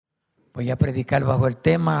Voy a predicar bajo el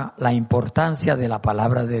tema la importancia de la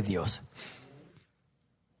palabra de Dios.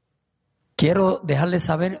 Quiero dejarles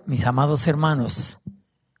saber, mis amados hermanos,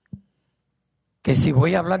 que si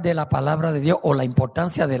voy a hablar de la palabra de Dios o la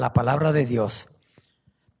importancia de la palabra de Dios,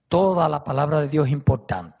 toda la palabra de Dios es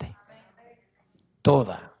importante.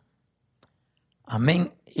 Toda.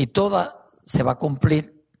 Amén. Y toda se va a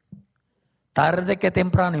cumplir. Tarde que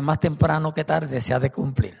temprano y más temprano que tarde se ha de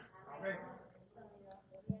cumplir.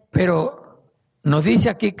 Pero nos dice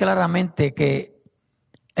aquí claramente que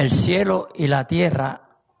el cielo y la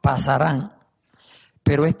tierra pasarán,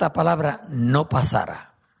 pero esta palabra no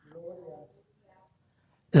pasará.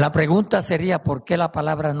 La pregunta sería, ¿por qué la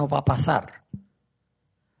palabra no va a pasar?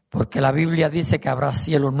 Porque la Biblia dice que habrá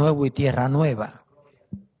cielo nuevo y tierra nueva.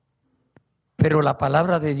 Pero la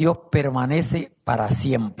palabra de Dios permanece para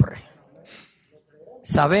siempre.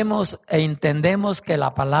 Sabemos e entendemos que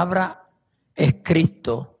la palabra es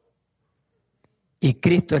Cristo. Y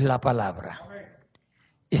Cristo es la palabra.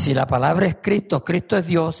 Y si la palabra es Cristo, Cristo es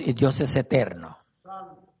Dios y Dios es eterno.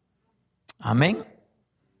 Amén.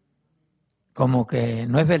 Como que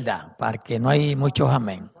no es verdad, porque no hay muchos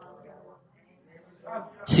amén.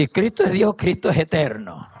 Si Cristo es Dios, Cristo es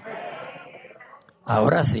eterno.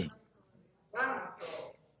 Ahora sí.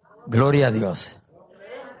 Gloria a Dios.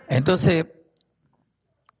 Entonces,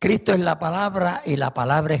 Cristo es la palabra y la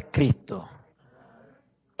palabra es Cristo.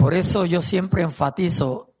 Por eso yo siempre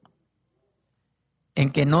enfatizo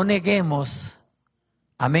en que no neguemos,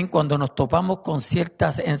 amén, cuando nos topamos con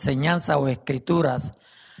ciertas enseñanzas o escrituras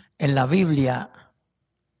en la Biblia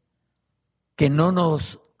que no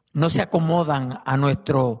se acomodan a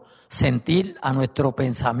nuestro sentir, a nuestro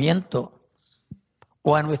pensamiento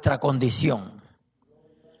o a nuestra condición.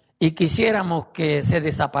 Y quisiéramos que se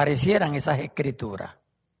desaparecieran esas escrituras,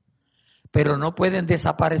 pero no pueden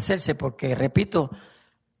desaparecerse porque, repito,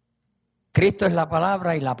 Cristo es la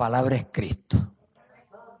palabra y la palabra es Cristo.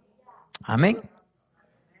 Amén.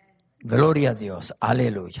 Gloria a Dios.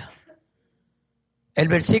 Aleluya. El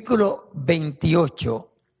versículo 28.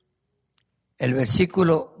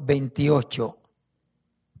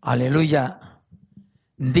 Aleluya.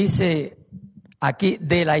 Dice aquí,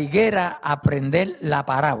 de la higuera aprended la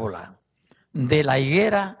parábola. De la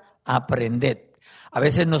higuera aprended. A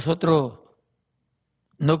veces nosotros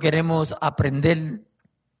no queremos aprender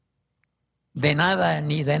de nada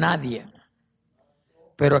ni de nadie.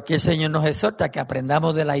 Pero aquí el Señor nos exhorta que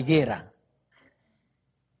aprendamos de la higuera.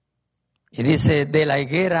 Y dice, de la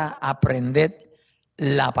higuera aprended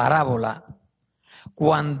la parábola.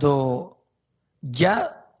 Cuando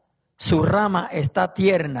ya su rama está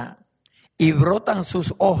tierna y brotan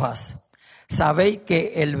sus hojas, sabéis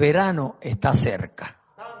que el verano está cerca.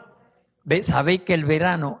 ¿Veis? Sabéis que el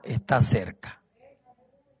verano está cerca.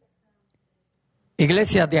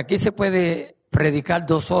 Iglesia, de aquí se puede predicar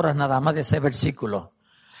 2 horas nada más de ese versículo.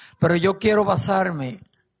 Pero yo quiero basarme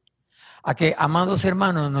a que, amados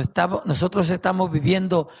hermanos, nosotros estamos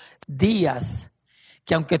viviendo días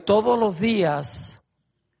que aunque todos los días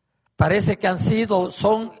parece que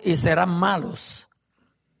son y serán malos,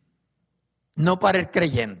 no para el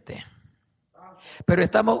creyente. Pero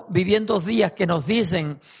estamos viviendo días que nos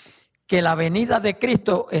dicen que la venida de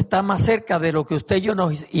Cristo está más cerca de lo que usted y yo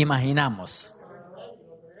nos imaginamos.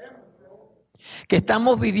 Que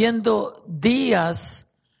estamos viviendo días,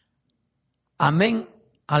 amén,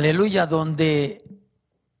 aleluya, donde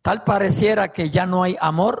tal pareciera que ya no hay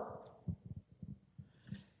amor,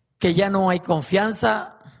 que ya no hay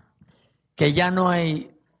confianza, que ya no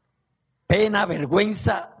hay pena,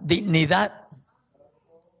 vergüenza, dignidad.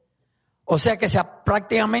 O sea que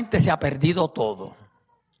prácticamente se ha perdido todo.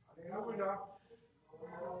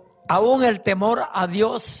 Aún el temor a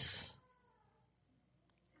Dios,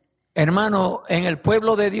 hermano, en el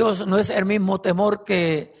pueblo de Dios no es el mismo temor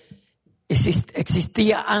que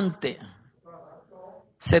existía antes.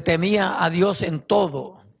 Se temía a Dios en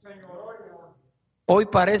todo. Hoy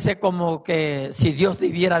parece como que si Dios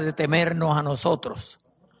debiera de temernos a nosotros,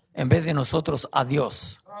 en vez de nosotros a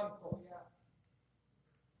Dios.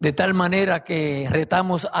 De tal manera que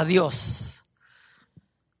retamos a Dios.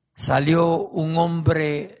 Salió un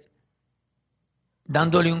hombre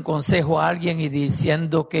dándole un consejo a alguien y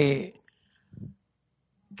diciendo que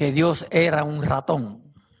Dios era un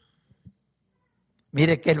ratón.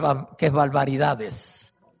 Mire qué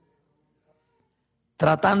barbaridades.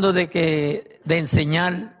 Tratando de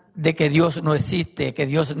enseñar de que Dios no existe, que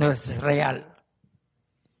Dios no es real.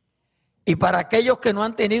 Y para aquellos que no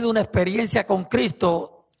han tenido una experiencia con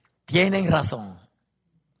Cristo, tienen razón.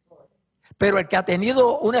 Pero el que ha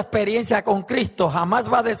tenido una experiencia con Cristo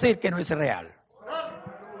jamás va a decir que no es real.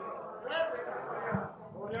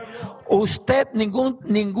 Usted,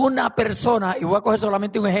 ninguna persona, y voy a coger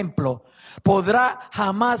solamente un ejemplo, podrá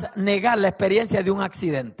jamás negar la experiencia de un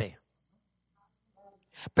accidente.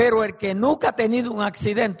 Pero el que nunca ha tenido un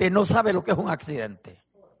accidente no sabe lo que es un accidente.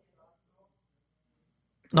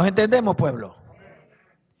 ¿Nos entendemos, pueblo?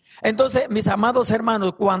 Entonces, mis amados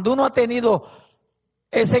hermanos, cuando uno ha tenido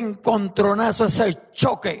ese encontronazo, ese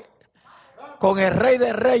choque con el Rey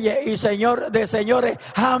de Reyes y Señor de Señores,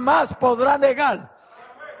 jamás podrá negar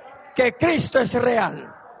que Cristo es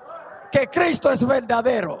real, que Cristo es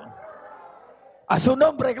verdadero. A su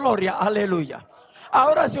nombre, gloria, aleluya.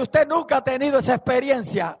 Ahora, si usted nunca ha tenido esa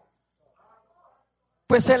experiencia,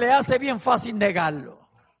 pues se le hace bien fácil negarlo.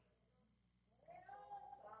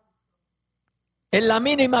 En la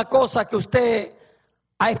mínima cosa que usted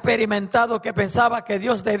ha experimentado que pensaba que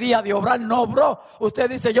Dios debía de obrar, no obró. Usted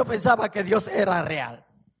dice, yo pensaba que Dios era real.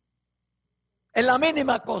 En la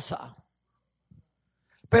mínima cosa.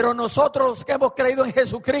 Pero nosotros que hemos creído en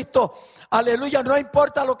Jesucristo, aleluya, no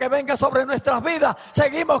importa lo que venga sobre nuestras vidas,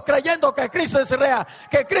 seguimos creyendo que Cristo es real,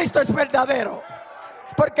 que Cristo es verdadero.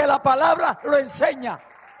 Porque la palabra lo enseña.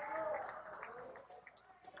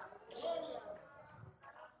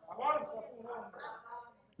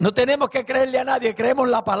 No tenemos que creerle a nadie, creemos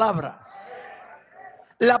la palabra.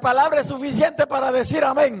 La palabra es suficiente para decir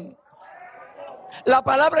amén. La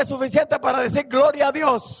palabra es suficiente para decir gloria a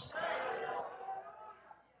Dios.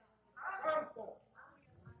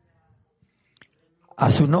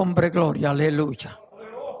 A su nombre, gloria, aleluya.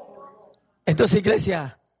 Entonces,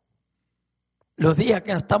 iglesia, los días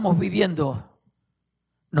que estamos viviendo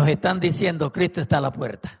nos están diciendo, Cristo está a la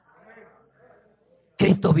puerta.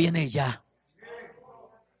 Cristo viene ya.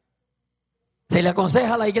 Se le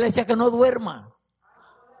aconseja a la iglesia que no duerma.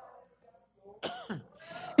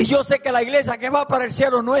 Y yo sé que la iglesia que va para el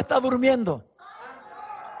cielo no está durmiendo.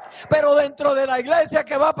 Pero dentro de la iglesia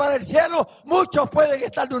que va para el cielo, muchos pueden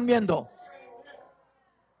estar durmiendo.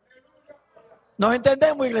 ¿Nos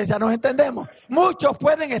entendemos, iglesia? ¿Nos entendemos? Muchos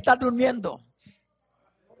pueden estar durmiendo.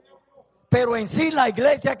 Pero en sí la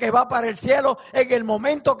iglesia que va para el cielo, en el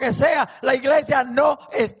momento que sea, la iglesia no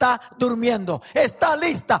está durmiendo. Está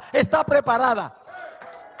lista, está preparada.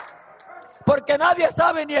 Porque nadie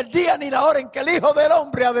sabe ni el día ni la hora en que el Hijo del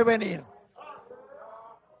Hombre ha de venir.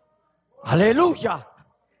 Aleluya.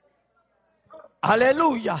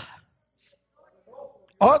 Aleluya.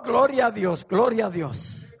 Oh, gloria a Dios, gloria a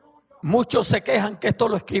Dios. Muchos se quejan que esto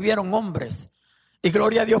lo escribieron hombres. Y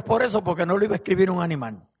gloria a Dios por eso, porque no lo iba a escribir un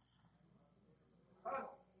animal.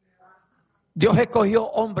 Dios escogió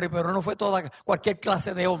hombre, pero no fue cualquier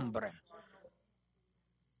clase de hombre.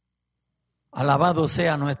 Alabado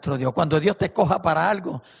sea nuestro Dios. Cuando Dios te escoja para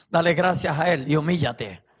algo, dale gracias a Él y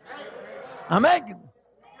humíllate. Amén.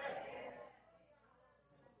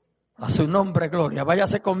 A su nombre, gloria.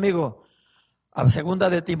 Váyase conmigo a 2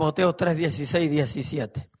 de Timoteo 3, 16 y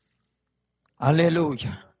 17.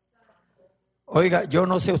 Aleluya. Oiga, yo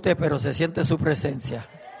no sé usted, pero se siente su presencia.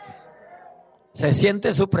 Se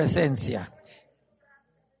siente su presencia.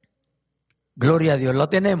 Gloria a Dios, lo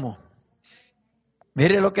tenemos.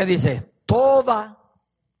 Mire lo que dice. Toda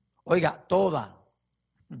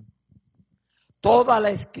la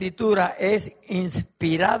escritura es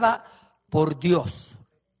inspirada por Dios.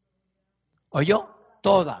 ¿Oyó?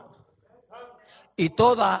 Toda. Y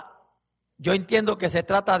toda, yo entiendo que se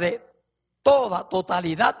trata de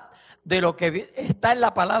totalidad de lo que está en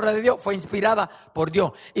la palabra de Dios fue inspirada por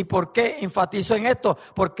Dios. ¿Y por qué enfatizo en esto?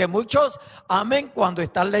 Porque muchos, amén, cuando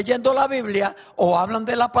están leyendo la Biblia o hablan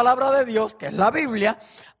de la palabra de Dios, que es la Biblia,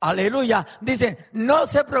 aleluya, dicen, no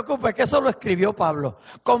se preocupe que eso lo escribió Pablo.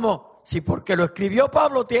 Como si porque lo escribió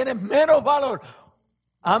Pablo tiene menos valor,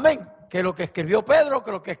 amén, que lo que escribió Pedro,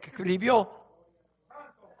 que lo que escribió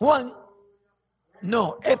Juan.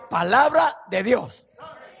 No, es palabra de Dios.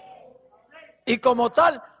 Y como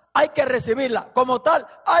tal, hay que recibirla. Como tal,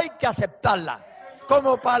 hay que aceptarla.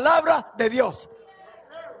 Como palabra de Dios.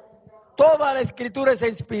 Toda la escritura es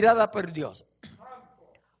inspirada por Dios.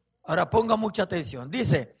 Ahora ponga mucha atención.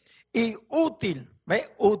 Dice, y útil,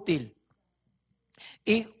 ¿ve? Útil.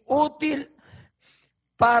 Y útil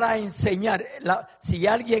para enseñar. Si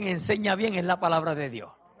alguien enseña bien, es la palabra de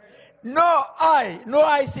Dios. No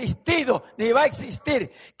ha existido, ni va a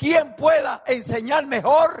existir quien pueda enseñar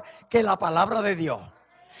mejor que la palabra de Dios.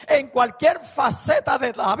 En cualquier faceta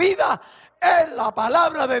de la vida, es la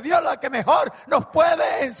palabra de Dios la que mejor nos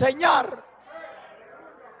puede enseñar.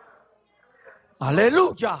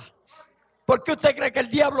 Aleluya. ¿Por qué usted cree que el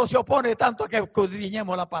diablo se opone tanto a que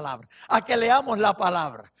escudriñemos la palabra? A que leamos la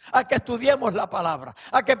palabra, a que estudiemos la palabra,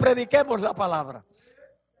 a que prediquemos la palabra.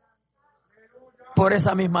 Por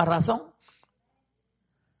esa misma razón.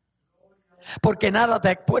 Porque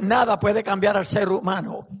nada puede cambiar al ser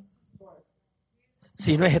humano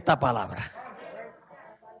si no es esta palabra.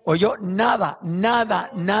 Oyó, nada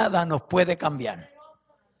nos puede cambiar.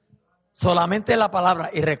 Solamente la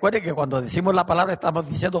palabra. Y recuerde que cuando decimos la palabra estamos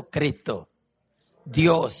diciendo Cristo,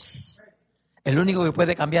 Dios. El único que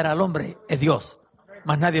puede cambiar al hombre es Dios.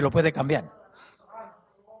 Más nadie lo puede cambiar.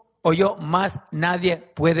 Oyó, más nadie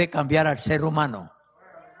puede cambiar al ser humano.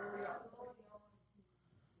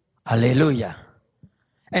 Aleluya.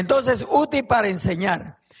 Entonces, útil para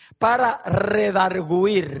enseñar, para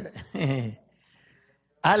redarguir.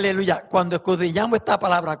 Aleluya. Cuando escudriñamos esta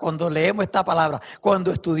palabra, cuando leemos esta palabra,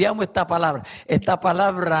 cuando estudiamos esta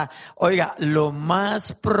palabra, oiga, lo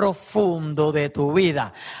más profundo de tu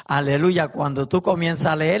vida, aleluya, cuando tú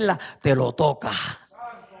comienzas a leerla, te lo toca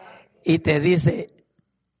y te dice,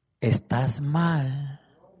 estás mal.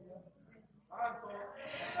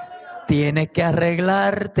 Tienes que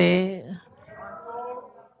arreglarte.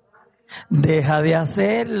 Deja de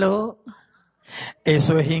hacerlo.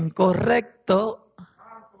 Eso es incorrecto.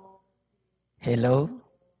 Hello.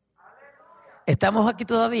 ¿Estamos aquí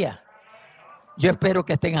todavía? Yo espero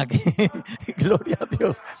que estén aquí. Gloria a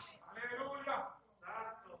Dios.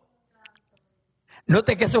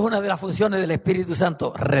 Note que eso es una de las funciones del Espíritu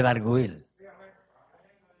Santo, redarguir.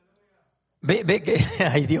 Ve que,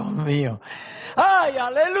 ay Dios mío. Ay,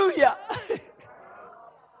 aleluya.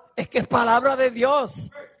 Es que es palabra de Dios.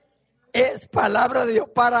 Es palabra de Dios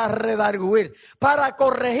para redarguir, para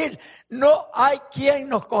corregir. No hay quien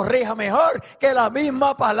nos corrija mejor que la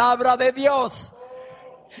misma palabra de Dios.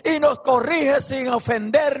 Y nos corrige sin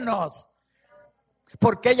ofendernos.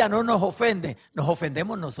 Porque ella no nos ofende, nos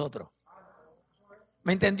ofendemos nosotros.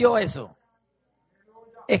 ¿Me entendió eso?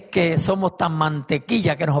 Es que somos tan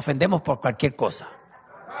mantequilla que nos ofendemos por cualquier cosa.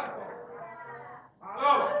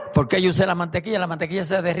 Porque yo usé la mantequilla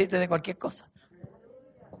se derrite de cualquier cosa.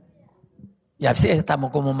 Y así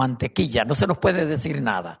estamos como mantequilla, no se nos puede decir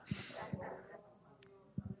nada.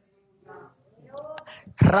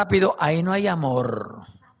 Rápido, ahí no hay amor.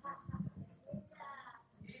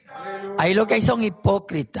 Ahí lo que hay son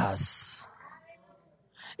hipócritas.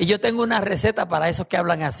 Y yo tengo una receta para esos que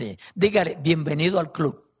hablan así. Dígale, bienvenido al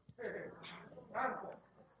club.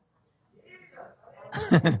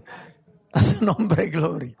 A su nombre,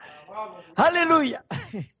 gloria. Aleluya.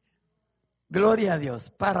 Gloria a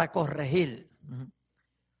Dios, para corregir.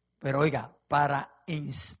 Pero oiga, para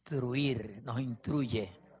instruir, nos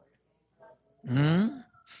instruye.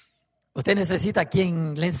 Usted necesita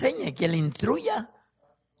quien le enseñe, quien le instruya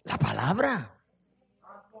la palabra.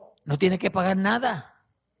 No tiene que pagar nada.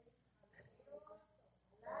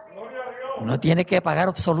 No tiene que pagar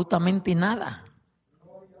absolutamente nada.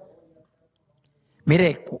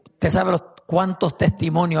 Mire, usted sabe cuántos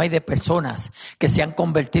testimonios hay de personas que se han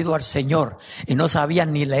convertido al Señor y no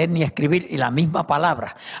sabían ni leer ni escribir, y la misma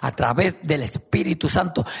palabra a través del Espíritu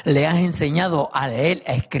Santo le han enseñado a leer,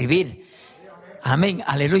 a escribir. Amén,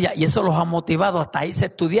 aleluya. Y eso los ha motivado hasta irse a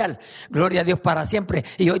estudiar. Gloria a Dios para siempre.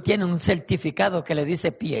 Y hoy tienen un certificado que le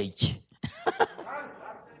dice PH.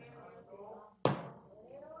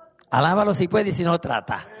 Alábalo si puede y si no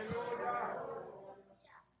trata.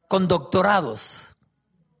 Con doctorados.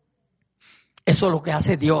 Eso es lo que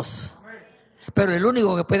hace Dios. Pero el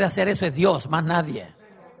único que puede hacer eso es Dios, más nadie.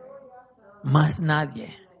 Más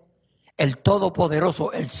nadie. El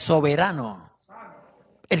Todopoderoso, el Soberano.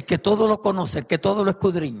 El que todo lo conoce, el que todo lo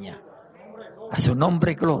escudriña. A su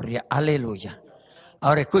nombre, gloria. Aleluya.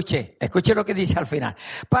 Ahora escuche lo que dice al final.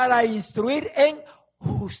 Para instruir en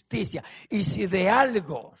justicia. Y si de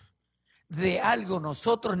algo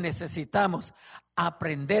nosotros necesitamos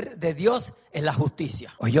aprender de Dios, es la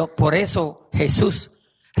justicia. Oye, por eso Jesús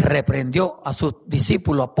reprendió a sus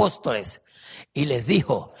discípulos apóstoles y les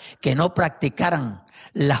dijo que no practicaran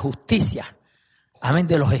la justicia, amén,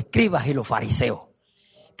 de los escribas y los fariseos,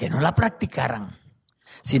 que no la practicaran,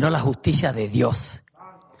 sino la justicia de Dios.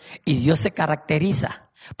 Y Dios se caracteriza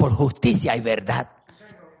por justicia y verdad.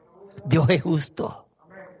 Dios es justo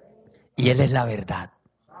y Él es la verdad.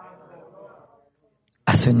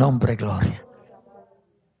 A su nombre, gloria.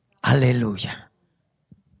 Aleluya.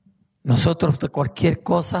 Nosotros de cualquier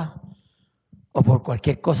cosa o por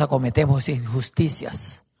cualquier cosa cometemos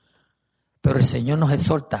injusticias, pero el Señor nos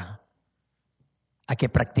exhorta a que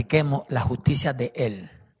practiquemos la justicia de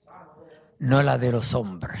Él, no la de los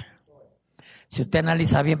hombres. Si usted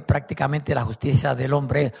analiza bien, prácticamente la justicia del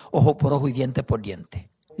hombre es ojo por ojo y diente por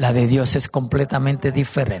diente. La de Dios es completamente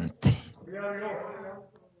diferente.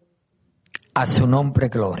 A su nombre,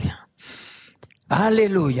 gloria.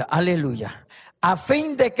 Aleluya, aleluya. A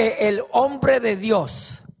fin de que el hombre de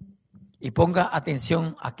Dios, y ponga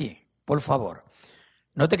atención aquí, por favor.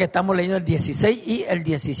 Note que estamos leyendo el 16 y el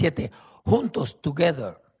 17, juntos,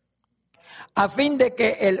 together. A fin de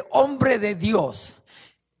que el hombre de Dios,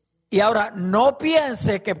 y ahora no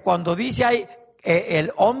piense que cuando dice ahí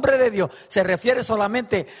el hombre de Dios, se refiere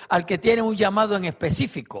solamente al que tiene un llamado en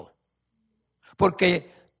específico.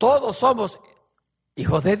 Porque todos somos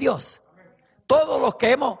hijos de Dios. Todos los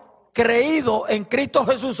que hemos creído en Cristo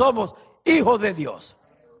Jesús somos hijos de Dios.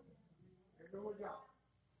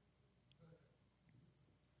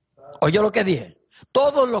 ¿Oyó lo que dije?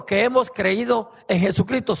 Todos los que hemos creído en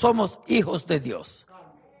Jesucristo somos hijos de Dios.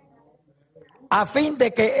 A fin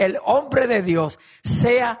de que el hombre de Dios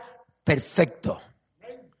sea perfecto.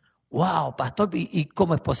 Wow, pastor, ¿y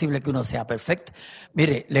cómo es posible que uno sea perfecto?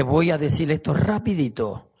 Mire, le voy a decir esto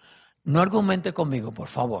rapidito. No argumente conmigo, por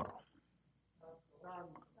favor.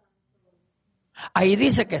 Ahí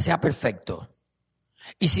dice que sea perfecto.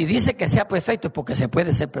 Y si dice que sea perfecto es porque se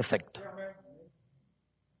puede ser perfecto.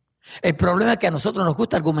 El problema es que a nosotros nos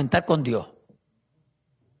gusta argumentar con Dios.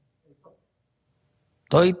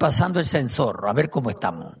 Estoy pasando el sensor, a ver cómo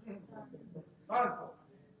estamos.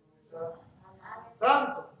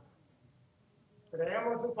 Santo.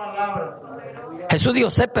 Creemos tu palabra. Jesús dijo,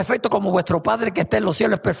 sed perfecto como vuestro Padre que está en los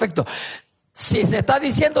cielos es perfecto. Si se está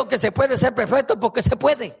diciendo que se puede ser perfecto es porque se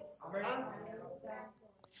puede.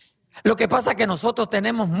 Lo que pasa es que nosotros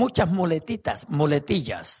tenemos muchas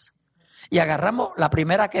muletillas. Y agarramos la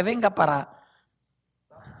primera que venga para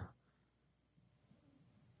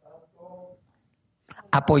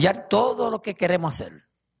apoyar todo lo que queremos hacer.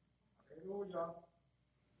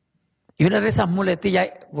 Y una de esas muletillas,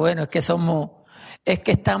 bueno, es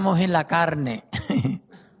que estamos en la carne,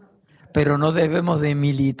 pero no debemos de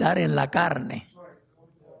militar en la carne.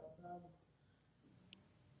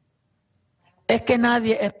 Es que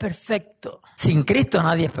nadie es perfecto. Sin Cristo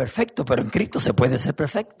nadie es perfecto, pero en Cristo se puede ser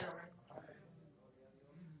perfecto.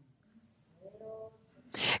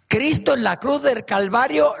 Cristo en la cruz del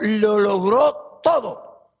Calvario lo logró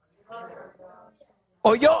todo.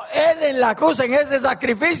 Oyó, Él en la cruz, en ese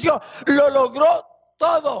sacrificio, lo logró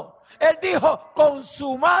todo. Él dijo,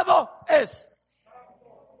 consumado es.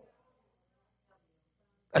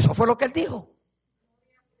 Eso fue lo que Él dijo.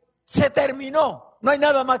 Se terminó, no hay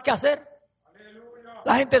nada más que hacer.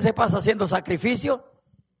 La gente se pasa haciendo sacrificio.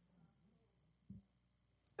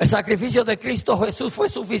 El sacrificio de Cristo Jesús fue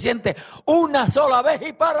suficiente una sola vez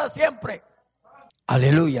y para siempre.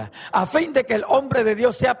 Aleluya. A fin de que el hombre de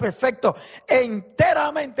Dios sea perfecto,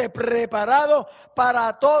 enteramente preparado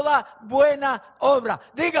para toda buena obra.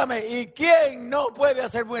 Dígame, ¿y quién no puede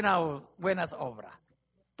hacer buenas obras?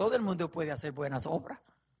 Todo el mundo puede hacer buenas obras.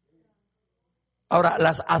 Ahora,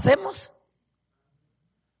 ¿las hacemos?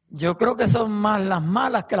 Yo creo que son más las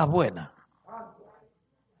malas que las buenas.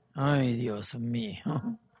 Ay, Dios mío.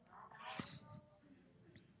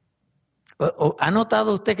 ¿Ha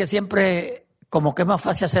notado usted que siempre como que es más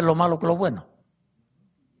fácil hacer lo malo que lo bueno?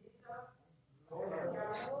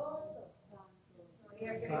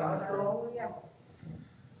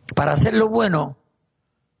 Para hacer lo bueno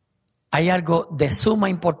hay algo de suma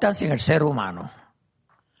importancia en el ser humano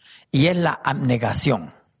y es la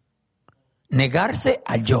abnegación. Negarse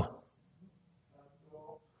al yo.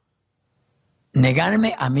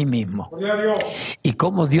 Negarme a mí mismo. Y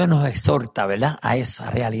cómo Dios nos exhorta, ¿verdad? A esa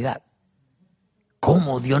realidad.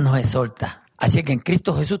 Cómo Dios nos exhorta. Así que en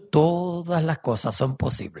Cristo Jesús todas las cosas son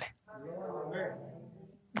posibles.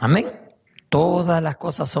 Amén. Todas las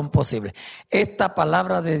cosas son posibles. Esta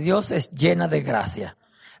palabra de Dios es llena de gracia.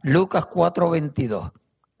 Lucas 4:22.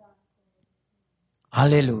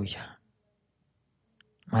 Aleluya.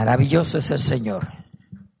 Maravilloso es el Señor.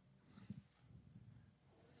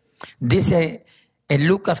 Dice en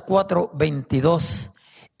Lucas 4:22,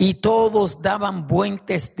 y todos daban buen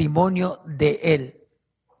testimonio de él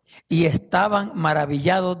y estaban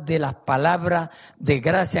maravillados de las palabras de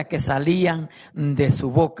gracia que salían de su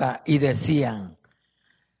boca y decían,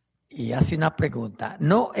 y hace una pregunta,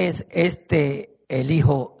 ¿no es este el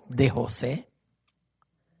hijo de José?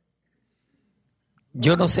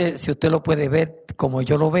 Yo no sé si usted lo puede ver como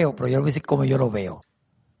yo lo veo, pero yo lo voy a decir como yo lo veo.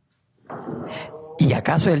 ¿Y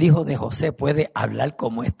acaso el hijo de José puede hablar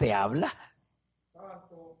como este habla?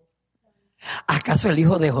 ¿Acaso el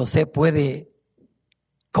hijo de José puede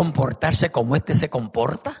comportarse como este se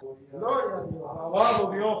comporta?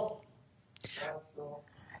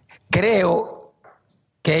 Creo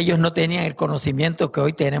que ellos no tenían el conocimiento que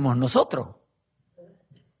hoy tenemos nosotros.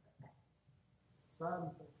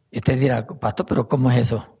 Y usted dirá, pastor, ¿pero cómo es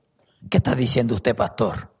eso? ¿Qué está diciendo usted,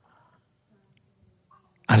 pastor?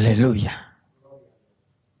 Aleluya.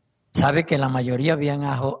 ¿Sabe que la mayoría veían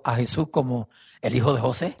a Jesús como el hijo de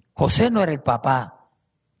José. José no era el papá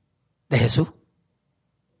de Jesús.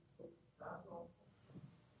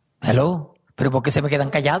 Hello, ¿pero por qué se me quedan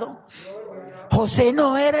callados? José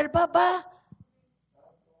no era el papá.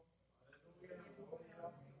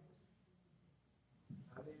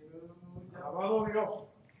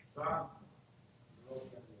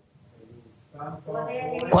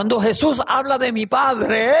 Cuando Jesús habla de mi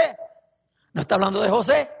Padre, ¿no está hablando de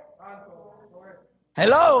José?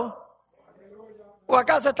 Hello. ¿O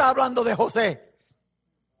acaso está hablando de José?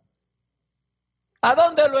 ¿A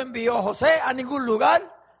dónde lo envió José? ¿A ningún lugar?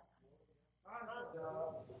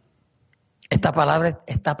 Esta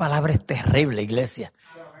palabra es terrible, iglesia.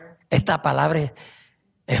 Esta palabra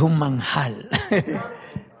es un manjar.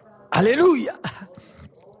 Aleluya.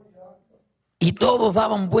 Y todos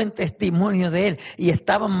daban buen testimonio de él y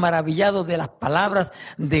estaban maravillados de las palabras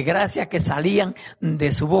de gracia que salían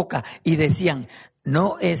de su boca y decían,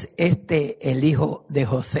 ¿no es este el hijo de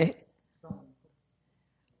José?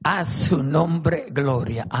 A su nombre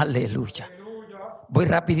gloria, aleluya. Voy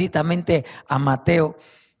rapiditamente a Mateo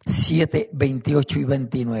 7, 28 y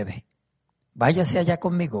 29. Váyase allá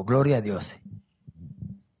conmigo, gloria a Dios.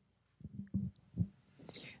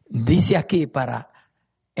 Dice aquí para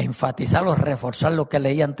enfatizar o reforzar lo que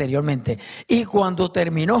leí anteriormente. Y cuando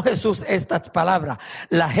terminó Jesús estas palabras,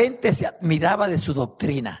 la gente se admiraba de su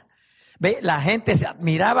doctrina. ¿Ve? La gente se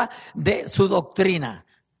admiraba de su doctrina.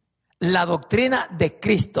 La doctrina de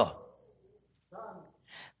Cristo.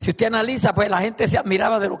 Si usted analiza, pues la gente se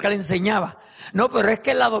admiraba de lo que él enseñaba. No, pero es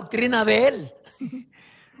que es la doctrina de él.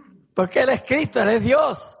 Porque él es Cristo, él es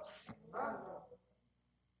Dios.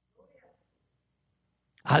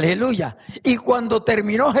 Aleluya. Y cuando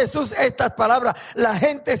terminó Jesús estas palabras, la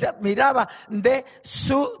gente se admiraba de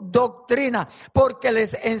su doctrina, porque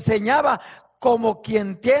les enseñaba como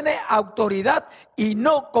quien tiene autoridad y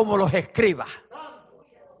no como los escribas.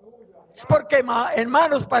 Porque,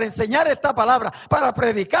 hermanos, para enseñar esta palabra, para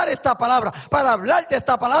predicar esta palabra, para hablar de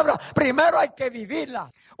esta palabra, primero hay que vivirla.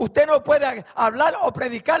 Usted no puede hablar o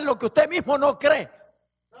predicar lo que usted mismo no cree.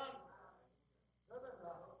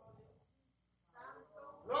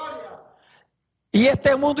 Y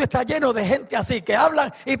este mundo está lleno de gente así, que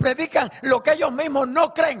hablan y predican lo que ellos mismos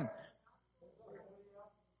no creen.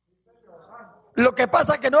 Lo que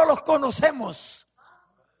pasa es que no los conocemos.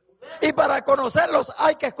 Y para conocerlos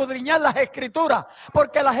hay que escudriñar las escrituras,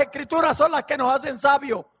 porque las escrituras son las que nos hacen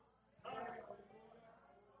sabios.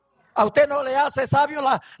 A usted no le hace sabio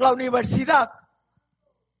la universidad.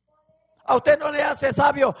 A usted no le hace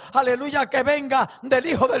sabio, aleluya, que venga del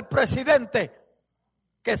hijo del presidente.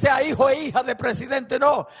 Que sea hijo e hija de presidente,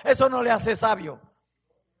 no, eso no le hace sabio.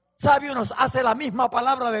 Sabio nos hace la misma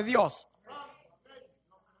palabra de Dios.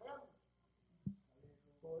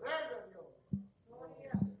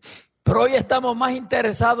 Pero hoy estamos más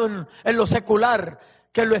interesados en lo secular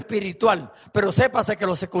que en lo espiritual. Pero sépase que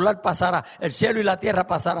lo secular pasará, el cielo y la tierra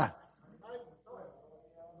pasará.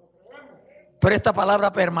 Pero esta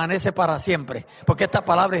palabra permanece para siempre, porque esta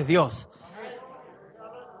palabra es Dios.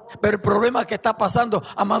 Pero el problema que está pasando,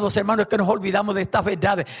 amados hermanos, es que nos olvidamos de estas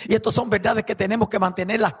verdades. Y estas son verdades que tenemos que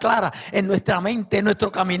mantenerlas claras en nuestra mente, en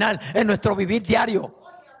nuestro caminar, en nuestro vivir diario.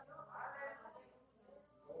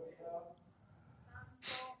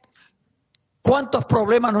 ¿Cuántos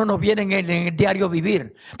problemas no nos vienen en el diario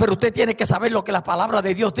vivir? Pero usted tiene que saber lo que la palabra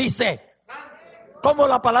de Dios dice. Cómo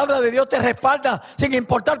la palabra de Dios te respalda sin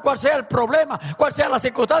importar cuál sea el problema, cuál sea la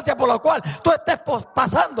circunstancia por la cual tú estés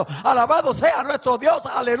pasando. Alabado sea nuestro Dios,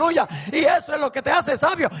 aleluya. Y eso es lo que te hace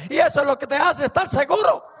sabio y eso es lo que te hace estar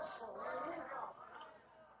seguro.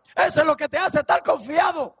 Eso es lo que te hace estar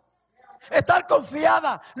confiado, estar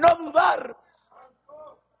confiada, no dudar.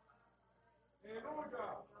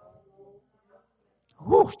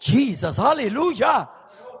 Jesus, aleluya.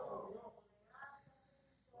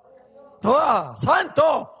 ¡Oh,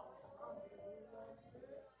 santo!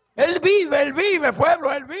 Él vive,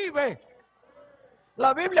 pueblo, Él vive.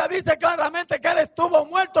 La Biblia dice claramente que Él estuvo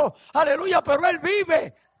muerto, aleluya, pero Él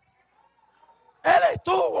vive. Él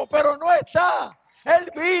estuvo, pero no está.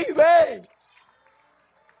 Él vive.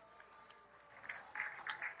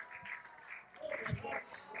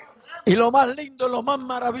 Y lo más lindo, lo más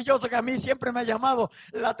maravilloso que a mí siempre me ha llamado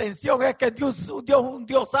la atención es que Dios, un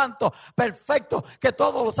Dios santo, perfecto, que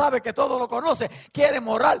todo lo sabe, que todo lo conoce, quiere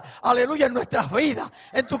morar, aleluya, en nuestras vidas,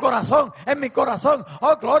 en tu corazón, en mi corazón.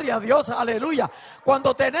 Oh, gloria a Dios, aleluya.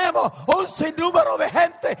 Cuando tenemos un sinnúmero de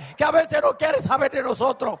gente que a veces no quiere saber de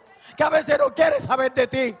nosotros, que a veces no quiere saber de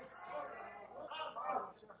ti.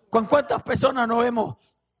 ¿Con cuántas personas nos hemos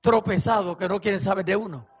tropezado que no quieren saber de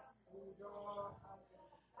uno?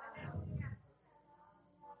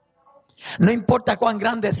 No importa cuán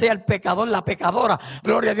grande sea el pecador, la pecadora,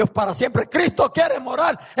 gloria a Dios para siempre. Cristo quiere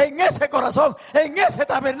morar en ese corazón, en ese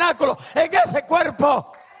tabernáculo, en ese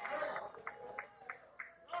cuerpo.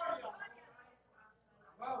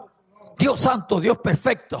 Dios santo, Dios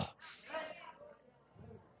perfecto.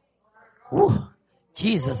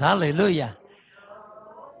 Jesus, aleluya.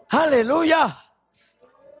 Aleluya.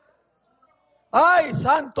 Ay,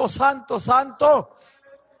 santo, santo, santo.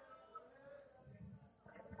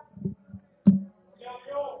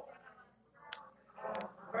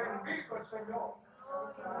 Bendito el Señor.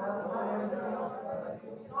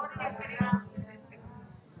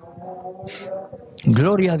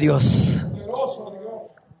 Gloria a Dios.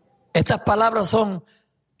 Estas palabras son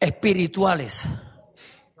espirituales.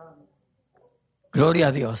 Gloria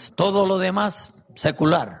a Dios. Todo lo demás,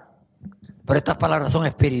 secular. Pero estas palabras son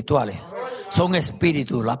espirituales. Son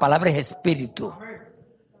espíritu. La palabra es espíritu.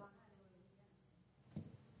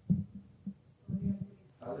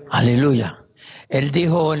 Aleluya. Él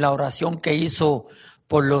dijo en la oración que hizo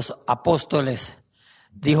por los apóstoles,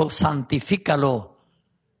 dijo, santifícalos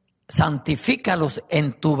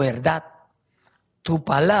en tu verdad. Tu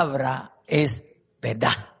palabra es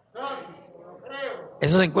verdad.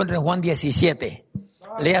 Eso se encuentra en Juan 17.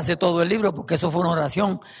 Léase todo el libro porque eso fue una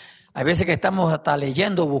oración. Hay veces que estamos hasta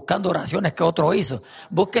leyendo, buscando oraciones que otro hizo.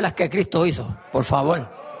 Busque las que Cristo hizo, por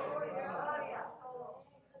favor.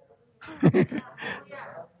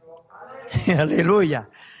 Aleluya.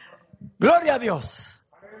 Gloria a Dios.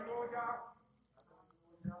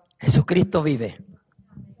 Jesucristo vive.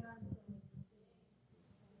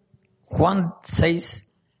 Juan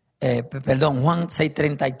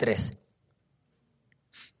 6:33.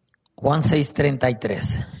 Juan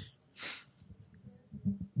 6:33.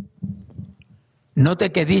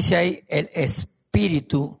 Note que dice ahí, el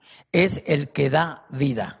espíritu es el que da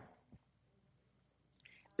vida.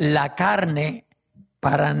 La carne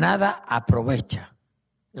para nada aprovecha.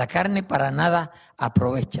 La carne para nada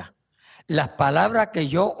aprovecha. Las palabras que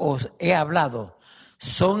yo os he hablado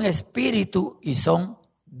son espíritu y son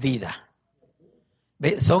vida.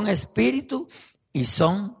 ¿Ve? Son espíritu y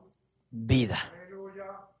son vida.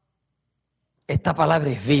 Esta palabra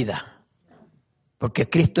es vida, porque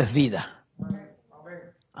Cristo es vida.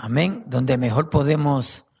 Amén. Donde mejor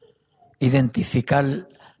podemos identificar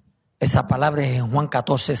esa palabra es en Juan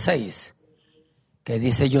 14:6, que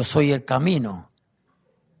dice: yo soy el camino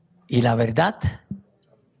y la verdad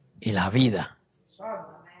y la vida.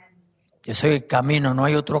 Yo soy el camino, no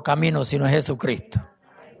hay otro camino sino Jesucristo.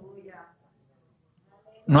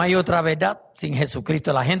 No hay otra verdad sin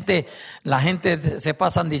Jesucristo. La gente se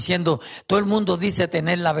pasan diciendo, todo el mundo dice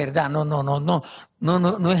tener la verdad.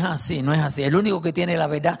 No es así, no es así. El único que tiene la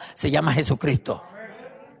verdad se llama Jesucristo.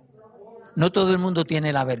 No todo el mundo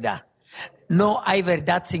tiene la verdad. No hay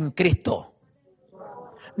verdad sin Cristo.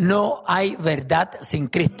 No hay verdad sin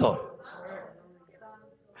Cristo.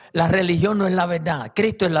 La religión no es la verdad,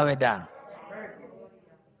 Cristo es la verdad.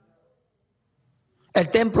 El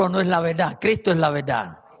templo no es la verdad, Cristo es la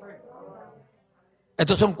verdad.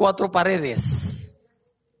 Estos son 4 paredes.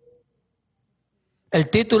 El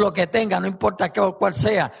título que tenga, no importa cuál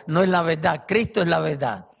sea, no es la verdad, Cristo es la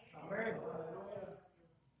verdad.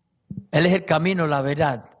 Él es el camino, la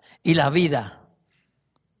verdad y la vida.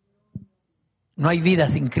 No hay vida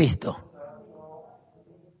sin Cristo.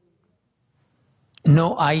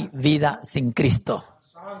 No hay vida sin Cristo.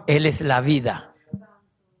 Él es la vida.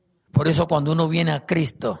 Por eso cuando uno viene a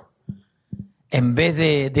Cristo, en vez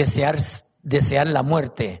de desear la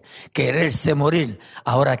muerte, quererse morir,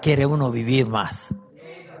 ahora quiere uno vivir más.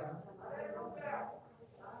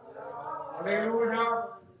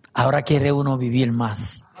 Ahora quiere uno vivir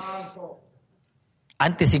más.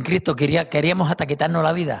 Antes sin Cristo queríamos hasta quitarnos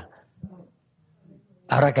la vida.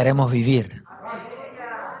 Ahora queremos vivir.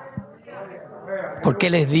 Porque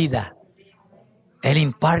Él es vida. Él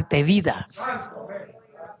imparte vida.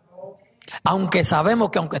 Aunque sabemos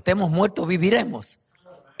que aunque estemos muertos viviremos.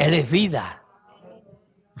 Él es vida.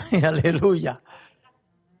 Aleluya.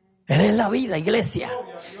 Él es la vida, iglesia.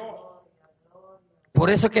 Por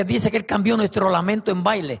eso es que dice que Él cambió nuestro lamento en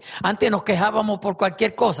baile. Antes nos quejábamos por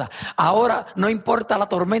cualquier cosa. Ahora no importa la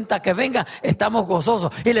tormenta que venga, estamos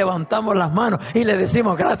gozosos y levantamos las manos y le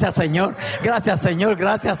decimos gracias Señor, gracias Señor,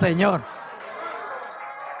 gracias Señor.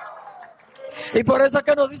 Y por eso es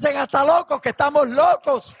que nos dicen hasta locos, que estamos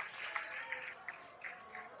locos.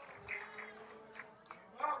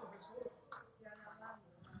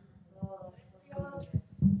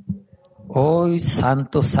 Hoy,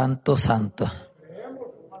 santo, santo, santo.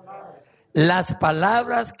 Las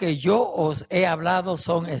palabras que yo os he hablado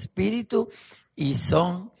son espíritu y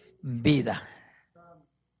son vida.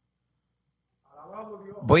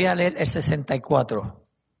 Voy a leer el 64.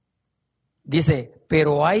 Dice,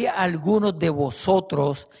 pero hay algunos de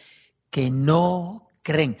vosotros que no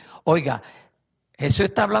creen. Oiga, Jesús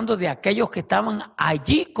está hablando de aquellos que estaban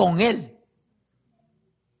allí con él.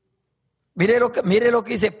 Mire lo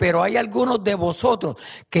que dice, pero hay algunos de vosotros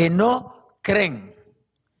que no creen.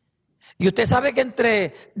 Y usted sabe que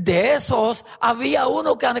entre de esos había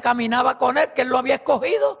uno que caminaba con él, que él lo había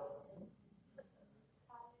escogido.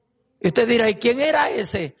 Y usted dirá, ¿y quién era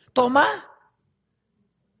ese? Tomás.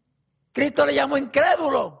 Cristo le llamó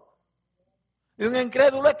incrédulo. Y un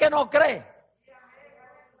incrédulo es que no cree.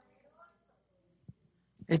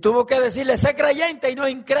 Y tuvo que decirle, sé creyente y no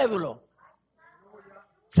incrédulo.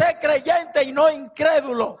 Sé creyente y no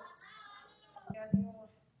incrédulo.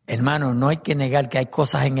 Hermano, no hay que negar que hay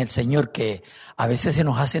cosas en el Señor que a veces se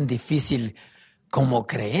nos hacen difícil como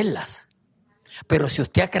creerlas. Pero si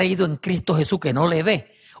usted ha creído en Cristo Jesús que no le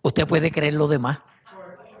ve, usted puede creer lo demás.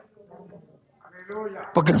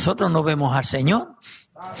 Porque nosotros no vemos al Señor.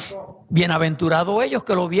 Bienaventurados ellos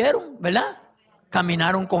que lo vieron, ¿verdad?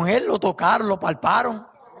 Caminaron con Él, lo tocaron, lo palparon.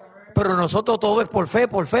 Pero nosotros todo es por fe,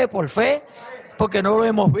 por fe, por fe, porque no lo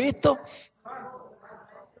hemos visto.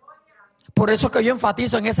 Por eso que yo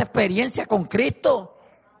enfatizo en esa experiencia con Cristo.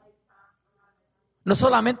 No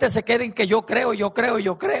solamente se quede en que yo creo.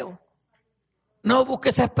 No, busque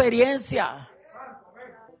esa experiencia.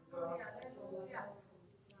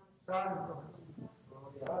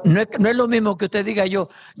 No es lo mismo que usted diga yo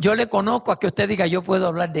le conozco, a que usted diga yo puedo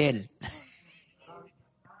hablar de él.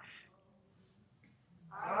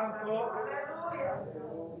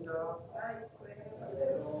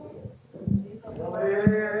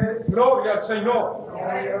 Gloria al Señor.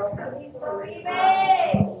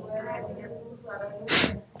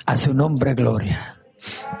 A su nombre, gloria.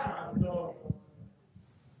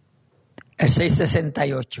 El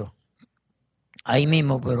 668. Ahí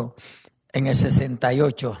mismo, pero en el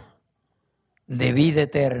 68. De vida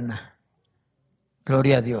eterna.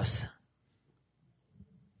 Gloria a Dios.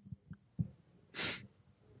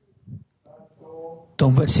 Esto es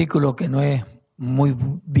un versículo que no es muy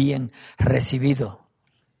bien recibido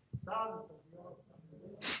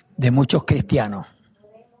de muchos cristianos.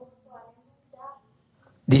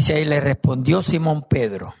 Dice ahí, le respondió Simón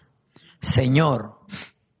Pedro, Señor,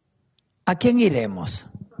 ¿a quién iremos?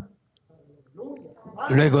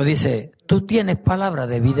 Luego dice, tú tienes palabra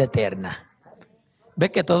de vida eterna.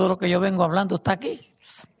 ¿Ves que todo lo que yo vengo hablando está aquí?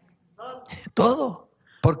 Todo.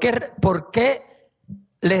 ¿Por qué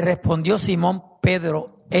le respondió Simón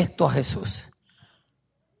Pedro esto a Jesús?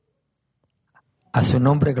 A su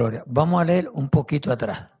nombre, gloria. Vamos a leer un poquito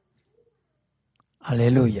atrás.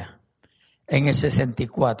 Aleluya. En el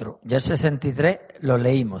 64, ya el 63 lo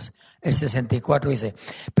leímos. El 64 dice,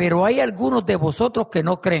 pero hay algunos de vosotros que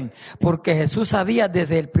no creen, porque Jesús sabía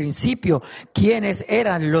desde el principio quiénes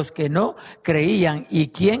eran los que no creían y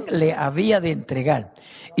quién le había de entregar.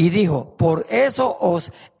 Y dijo, por eso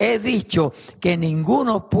os he dicho que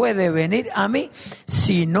ninguno puede venir a mí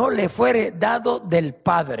si no le fuere dado del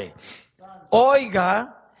Padre.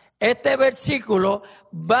 Oiga, este versículo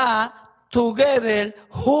va together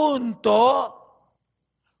junto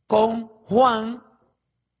con Juan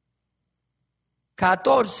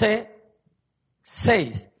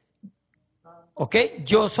 14:6. ¿Ok?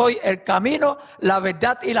 Yo soy el camino, la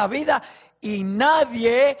verdad y la vida, y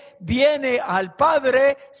nadie viene al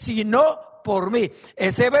Padre sino por mí.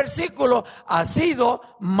 Ese versículo ha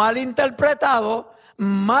sido mal interpretado,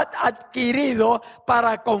 mal adquirido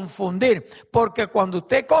para confundir, porque cuando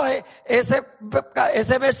usted coge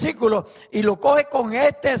ese versículo y lo coge con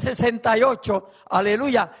este 68,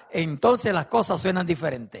 aleluya, entonces las cosas suenan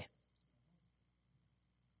diferentes.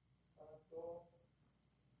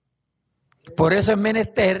 Por eso es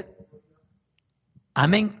menester,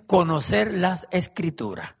 amén, conocer las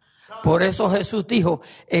Escrituras. Por eso Jesús dijo,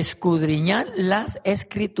 escudriñad las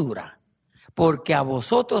Escrituras, porque a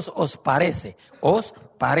vosotros os parece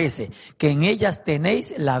que en ellas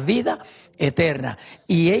tenéis la vida eterna,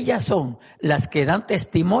 y ellas son las que dan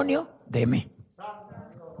testimonio de mí.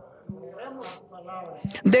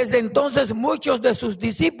 Desde entonces muchos de sus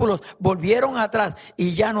discípulos volvieron atrás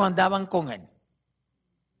y ya no andaban con él.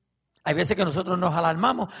 Hay veces que nosotros nos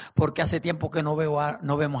alarmamos porque hace tiempo que no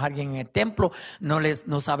vemos a alguien en el templo,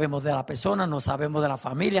 no sabemos de la persona, no sabemos de la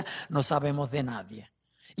familia, no sabemos de nadie.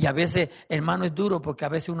 Y a veces, hermano, es duro porque a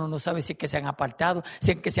veces uno no sabe si es que se han apartado,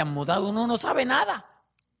 si es que se han mudado, uno no sabe nada.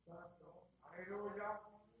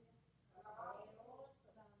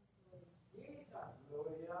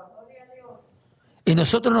 Y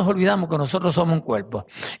nosotros nos olvidamos que nosotros somos un cuerpo.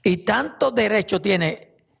 Y tanto derecho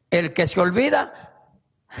tiene el que se olvida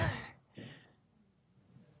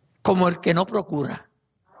como el que no procura.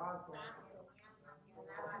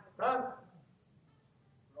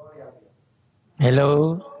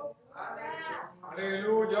 Hello.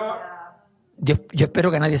 Aleluya. Yo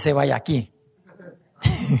espero que nadie se vaya aquí.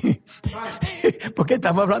 Porque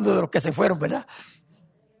estamos hablando de los que se fueron, ¿verdad?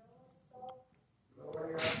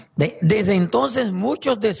 Desde entonces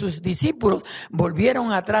muchos de sus discípulos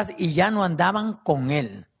volvieron atrás y ya no andaban con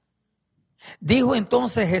él. Dijo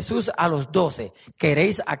entonces Jesús a los 12,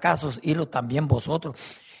 ¿queréis acaso iros también vosotros?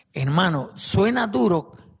 Hermano, suena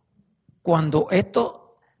duro cuando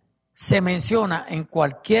esto se menciona en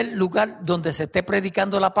cualquier lugar donde se esté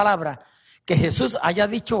predicando la palabra, que Jesús haya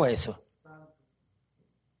dicho eso.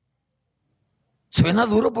 Suena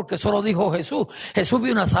duro porque eso lo dijo Jesús. Jesús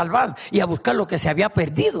vino a salvar y a buscar lo que se había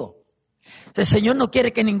perdido. El Señor no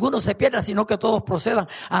quiere que ninguno se pierda, sino que todos procedan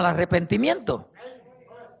al arrepentimiento.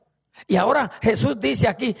 Y ahora Jesús dice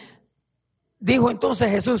aquí, dijo entonces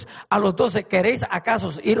Jesús a los 12, ¿queréis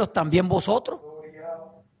acaso iros también vosotros?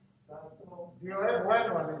 Dios es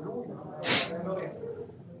bueno, aleluya.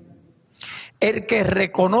 El que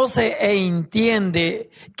reconoce e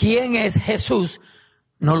entiende quién es Jesús,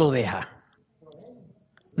 no lo deja.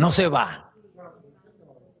 No se va.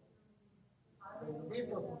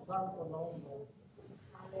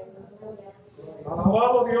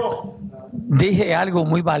 Alabado Dios. Dije algo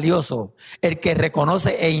muy valioso. El que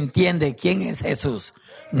reconoce e entiende quién es Jesús,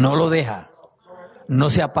 no lo deja, no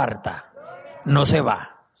se aparta, no se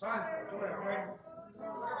va.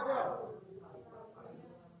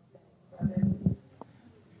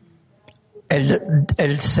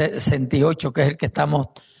 El 68, que es el que estamos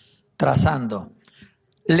trazando.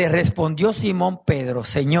 Le respondió Simón Pedro,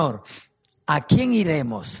 Señor, ¿a quién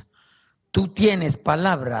iremos? Tú tienes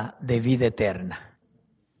palabra de vida eterna.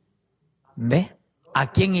 ¿Ve?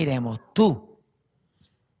 ¿A quién iremos? Tú.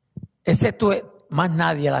 Ese tú, más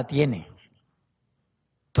nadie la tiene.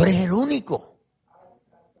 Tú eres el único.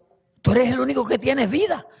 Tú eres el único que tienes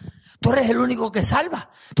vida. Tú eres el único que salva.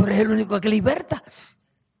 Tú eres el único que liberta.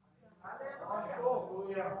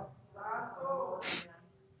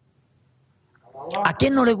 ¿A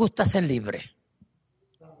quién no le gusta ser libre?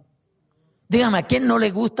 Dígame, ¿a quién no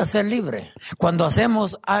le gusta ser libre? Cuando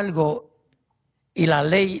hacemos algo y la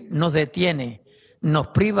ley nos detiene, nos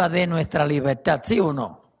priva de nuestra libertad, ¿sí o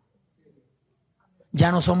no?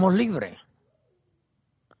 Ya no somos libres.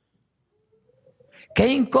 Qué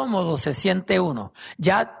incómodo se siente uno.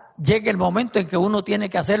 Ya llega el momento en que uno tiene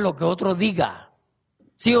que hacer lo que otro diga,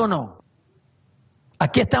 ¿sí o no?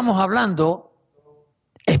 Aquí estamos hablando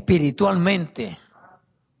espiritualmente.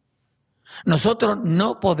 Nosotros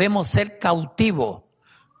no podemos ser cautivos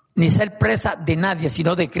ni ser presa de nadie,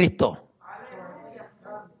 sino de Cristo.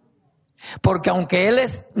 Porque aunque Él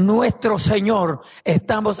es nuestro Señor,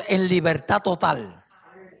 estamos en libertad total.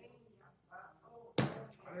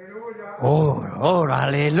 Oh,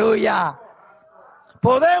 aleluya.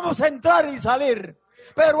 Podemos entrar y salir,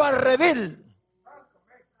 pero al redil,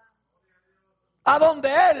 a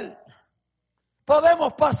donde Él,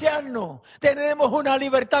 podemos pasearnos. Tenemos una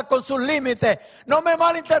libertad con sus límites. No me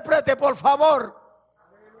malinterprete, por favor.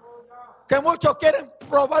 Que muchos quieren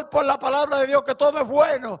probar por la palabra de Dios que todo es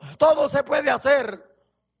bueno, todo se puede hacer.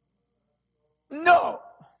 No.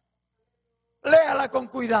 Léala con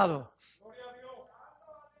cuidado.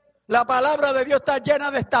 La palabra de Dios está llena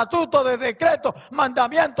de estatutos, de decretos,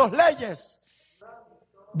 mandamientos, leyes,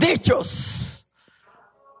 dichos.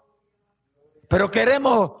 Pero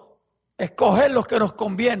queremos escoger los que nos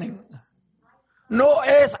convienen. No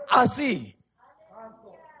es así.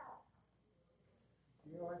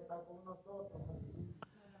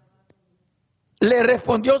 Le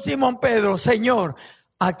respondió Simón Pedro, Señor,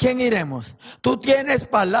 ¿a quién iremos? Tú tienes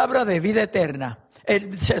palabra de vida eterna.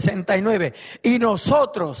 El 69. Y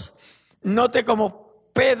nosotros, note como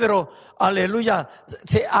Pedro, aleluya,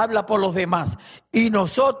 se habla por los demás. Y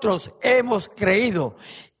nosotros hemos creído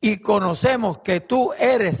y conocemos que tú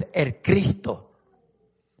eres el Cristo.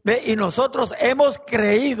 ¿Ve? Y nosotros hemos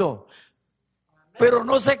creído. Pero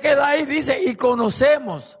no se queda ahí, dice, y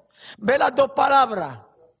conocemos. Ve las dos palabras.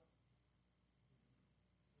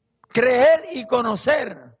 Creer y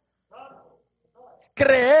conocer.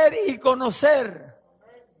 Creer y conocer.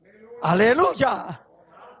 Aleluya.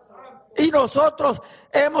 Y nosotros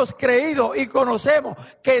hemos creído y conocemos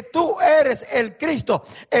que tú eres el Cristo,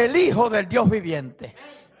 el Hijo del Dios viviente.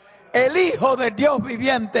 El Hijo del Dios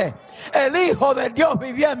viviente. El Hijo del Dios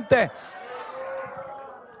viviente.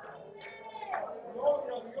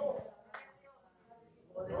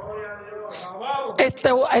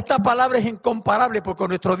 esta palabra es incomparable porque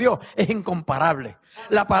nuestro Dios es incomparable.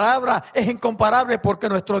 La palabra es incomparable porque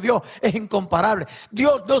nuestro Dios es incomparable.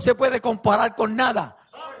 Dios no se puede comparar con nada,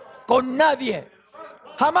 con nadie,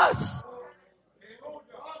 jamás.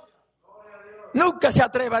 Nunca se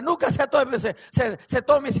atreva, nunca se tome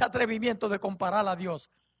ese atrevimiento de comparar a Dios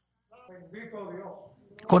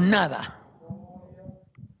con nada.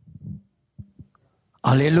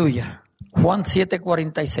 Aleluya. Juan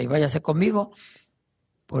 7:46, váyase conmigo,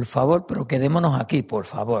 por favor, pero quedémonos aquí, por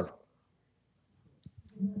favor.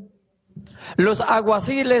 Los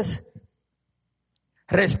alguaciles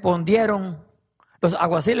respondieron,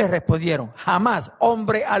 jamás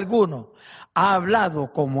hombre alguno ha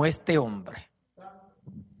hablado como este hombre.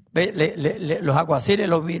 Los alguaciles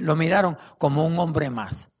lo miraron como un hombre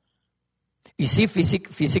más. Y sí,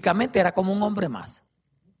 físicamente era como un hombre más.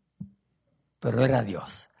 Pero era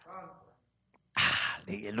Dios.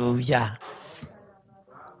 Aleluya.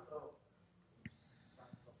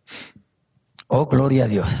 Oh, gloria a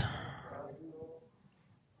Dios.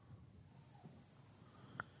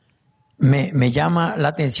 Me llama la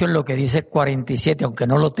atención lo que dice 47, aunque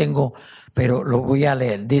no lo tengo, pero lo voy a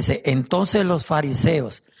leer. Dice, entonces los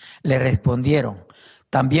fariseos le respondieron,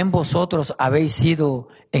 ¿también vosotros habéis sido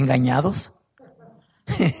engañados?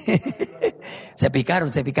 Se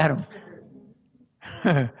picaron.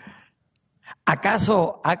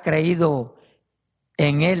 ¿Acaso ha creído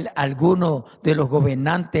en él alguno de los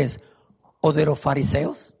gobernantes o de los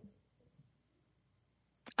fariseos?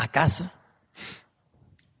 ¿Acaso?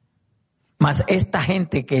 Mas esta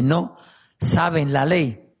gente que no sabe la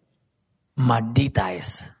ley, maldita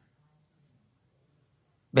es.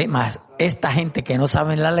 ¿Ve? Mas esta gente que no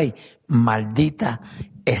sabe la ley, maldita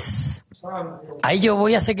es. Ahí yo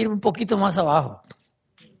voy a seguir un poquito más abajo.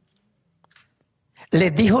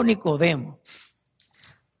 Les dijo Nicodemo.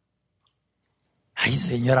 Ay,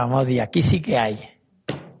 Señor amado, y aquí sí que hay.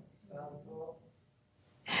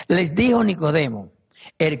 Les dijo Nicodemo,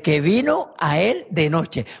 el que vino a él de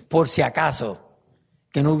noche, por si acaso,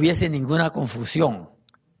 que no hubiese ninguna confusión.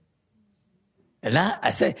 ¿Verdad?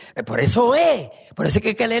 Por eso es que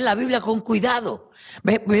hay que leer la Biblia con cuidado.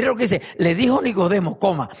 Mira lo que dice, le dijo Nicodemo,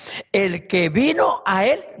 el que vino a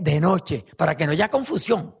él de noche, para que no haya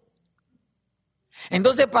confusión.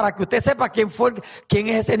 Entonces, para que usted sepa quién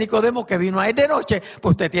es ese Nicodemo que vino a él de noche,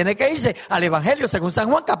 pues usted tiene que irse al Evangelio según San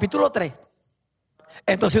Juan, capítulo 3.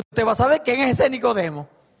 Entonces usted va a saber quién es ese Nicodemo.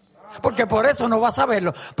 Porque por eso no va a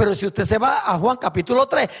saberlo. Pero si usted se va a Juan, capítulo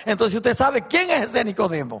 3, entonces usted sabe quién es ese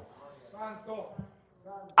Nicodemo.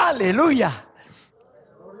 Aleluya.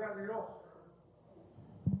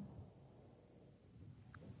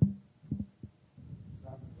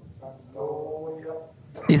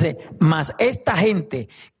 Dice, mas esta gente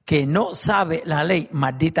que no sabe la ley,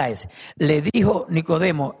 maldita es. Le dijo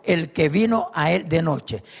Nicodemo, el que vino a él de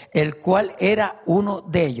noche, el cual era uno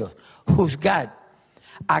de ellos. Juzgad,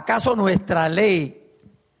 ¿acaso nuestra ley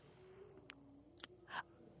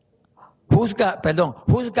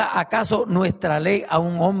juzga acaso nuestra ley a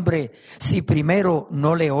un hombre si primero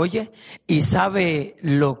no le oye y sabe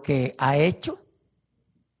lo que ha hecho?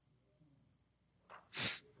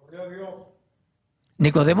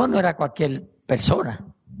 Nicodemo no era cualquier persona.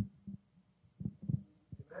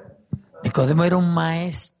 Nicodemo era un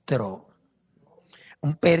maestro,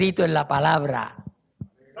 un perito en la palabra.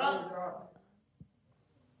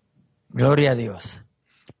 Gloria a Dios.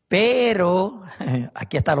 Pero,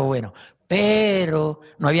 aquí está lo bueno, pero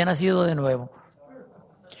no había nacido de nuevo.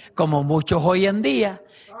 Como muchos hoy en día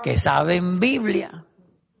que saben Biblia,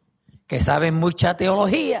 que saben mucha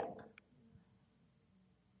teología,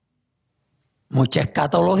 mucha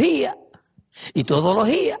escatología y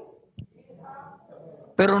todología,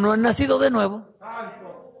 pero no han nacido de nuevo.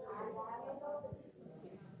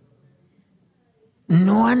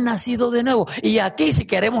 No han nacido de nuevo. Y aquí, si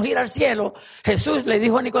queremos ir al cielo, Jesús le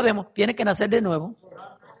dijo a Nicodemo, tiene que nacer de nuevo.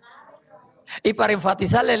 Y para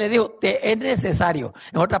enfatizarle le dijo, te es necesario.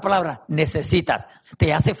 En otras palabras, necesitas,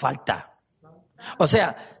 te hace falta. O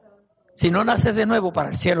sea, si no naces de nuevo, para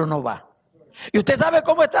el cielo no va. Y usted sabe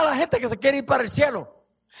cómo está la gente que se quiere ir para el cielo.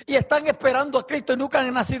 Y están esperando a Cristo y nunca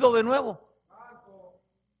han nacido de nuevo.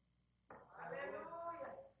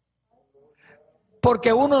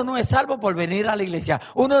 Porque uno no es salvo por venir a la iglesia.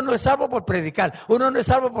 Uno no es salvo por predicar. Uno no es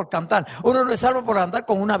salvo por cantar. Uno no es salvo por andar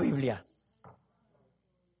con una Biblia.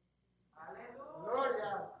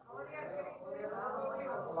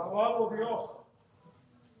 Alabado Dios.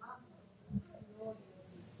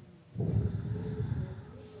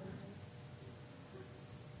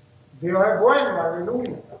 Dios es bueno,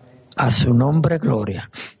 aleluya. A su nombre,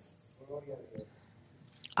 gloria.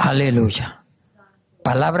 Aleluya.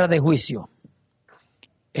 palabra de juicio.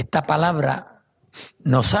 Esta palabra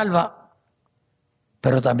nos salva,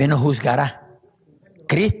 pero también nos juzgará.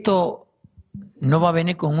 Cristo no va a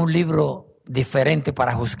venir con un libro diferente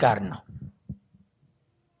para juzgarnos.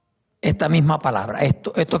 Esta misma palabra,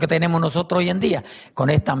 esto que tenemos nosotros hoy en día, con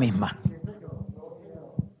esta misma.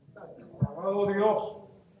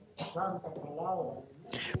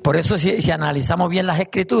 Por eso si analizamos bien las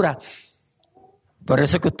Escrituras, por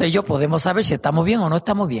eso es que usted y yo podemos saber si estamos bien o no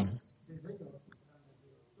estamos bien.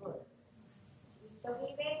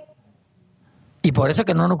 Y por eso es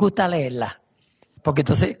que no nos gusta leerla. Porque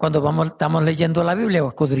entonces cuando estamos leyendo la Biblia o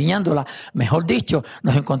escudriñándola, mejor dicho,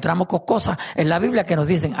 nos encontramos con cosas en la Biblia que nos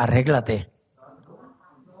dicen, arréglate.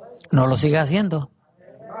 No lo sigas haciendo.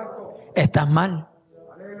 Estás mal.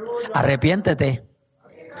 Arrepiéntete.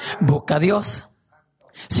 Busca a Dios.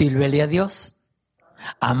 Sírvele a Dios.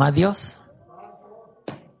 Ama a Dios.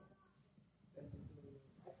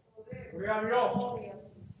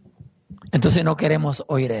 Entonces no queremos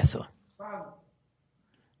oír eso.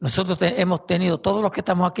 Nosotros hemos tenido, todos los que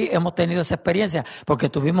estamos aquí, hemos tenido esa experiencia porque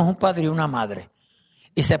tuvimos un padre y una madre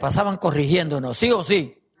y se pasaban corrigiéndonos, sí o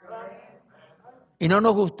sí, y no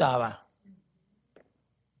nos gustaba.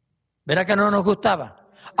 ¿Verdad que no nos gustaba?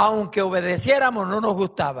 Aunque obedeciéramos, no nos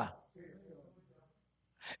gustaba.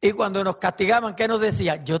 Y cuando nos castigaban, ¿qué nos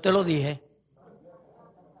decía? Yo te lo dije.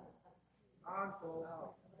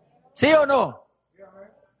 ¿Sí o no?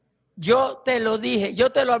 Yo te lo dije,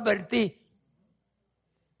 yo te lo advertí.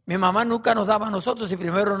 Mi mamá nunca nos daba a nosotros y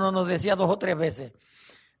primero no nos decía 2 o 3 veces,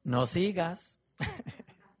 no sigas,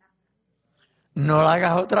 no lo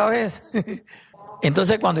hagas otra vez.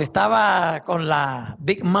 Entonces cuando estaba con la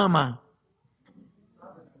Big Mama,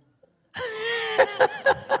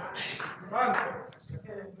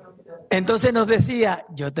 entonces nos decía,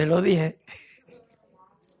 yo te lo dije.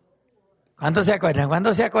 ¿Cuántos se acuerdan?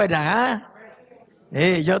 ¿Cuántos se acuerdan? ¿Ah?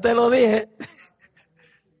 Sí, yo te lo dije.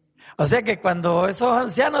 O sea que cuando esos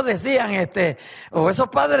ancianos decían, o esos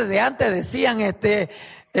padres de antes decían,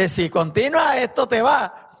 si continúa esto te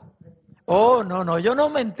va. Oh, no, ellos no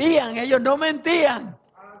mentían, ellos no mentían.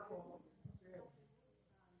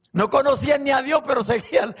 No conocían ni a Dios, pero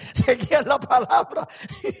seguían la palabra.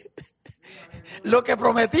 Lo que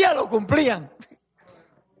prometían lo cumplían.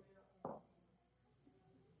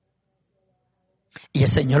 Y el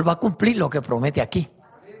Señor va a cumplir lo que promete aquí.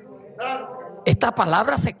 Esta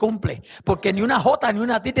palabra se cumple, porque ni una jota ni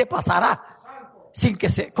una tilde pasará sin que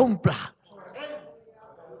se cumpla.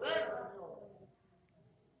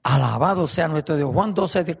 Alabado sea nuestro Dios. Juan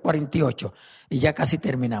 12:48. Y ya casi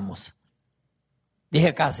terminamos.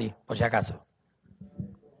 Dije casi, por si acaso.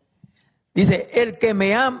 Dice, el que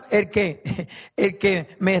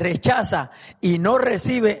me rechaza y no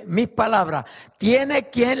recibe mis palabras, tiene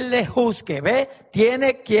quien le juzgue, ¿ve?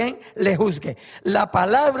 Tiene quien le juzgue. La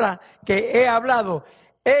palabra que he hablado,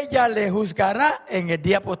 ella le juzgará en el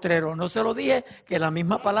día postrero. ¿No se lo dije que la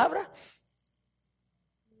misma palabra?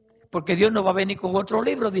 Porque Dios no va a venir con otro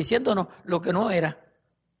libro diciéndonos lo que no era.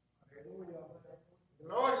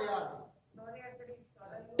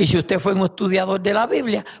 Y si usted fue un estudiador de la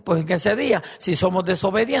Biblia, pues en ese día, si somos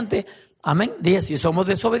desobedientes, amén, dije, si somos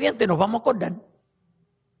desobedientes nos vamos a acordar.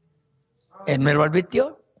 Él me lo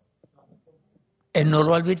advirtió. Él no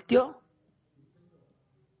lo advirtió.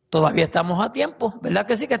 Todavía estamos a tiempo, ¿verdad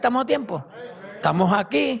que sí que estamos a tiempo? Estamos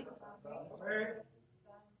aquí.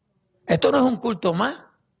 Esto no es un culto más.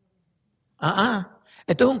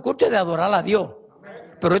 Esto es un culto de adorar a Dios.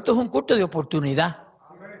 Pero esto es un culto de oportunidad.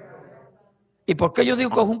 ¿Y por qué yo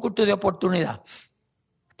digo que es un culto de oportunidad?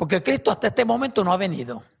 Porque Cristo hasta este momento no ha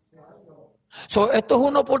venido. Esto es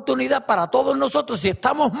una oportunidad para todos nosotros, si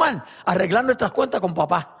estamos mal, arreglar nuestras cuentas con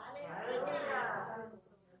papá.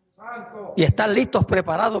 Y estar listos,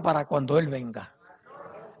 preparados para cuando Él venga.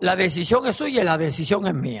 La decisión es suya y la decisión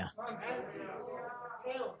es mía.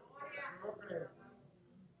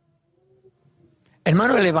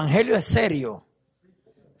 Hermano, el evangelio es serio,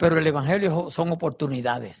 pero el evangelio son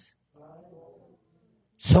oportunidades.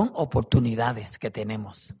 Son oportunidades que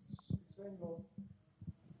tenemos.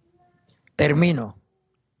 Termino.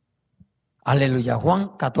 Aleluya.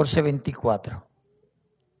 Juan 14:24.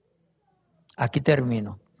 Aquí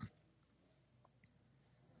termino.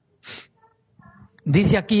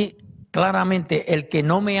 Dice aquí claramente, el que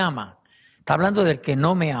no me ama, está hablando del que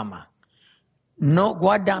no me ama, no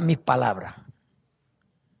guarda mis palabras.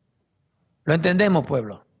 ¿Lo entendemos,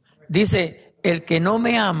 pueblo? Dice, el que no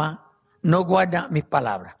me ama, no guarda mis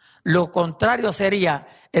palabras. Lo contrario sería,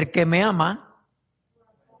 el que me ama,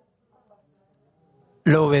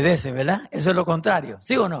 lo obedece, ¿verdad? Eso es lo contrario,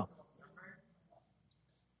 ¿sí o no?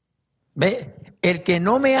 ¿Ve? El que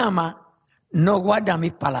no me ama no guarda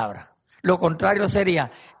mis palabras. Lo contrario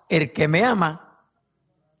sería, el que me ama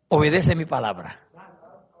obedece mi palabra.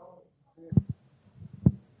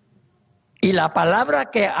 Y la palabra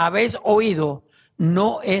que habéis oído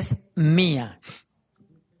no es mía.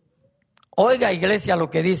 Oiga, iglesia, lo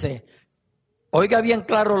que dice. Oiga bien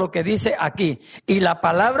claro lo que dice aquí. Y la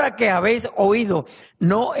palabra que habéis oído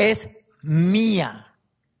no es mía,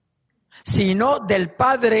 sino del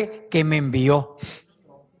Padre que me envió.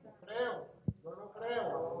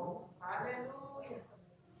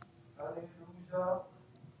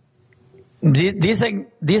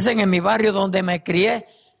 Dicen en mi barrio donde me crié,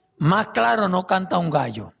 más claro no canta un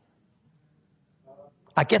gallo.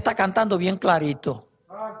 Aquí está cantando bien clarito.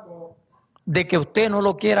 De que usted no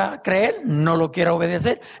lo quiera creer, no lo quiera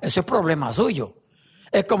obedecer, eso es problema suyo.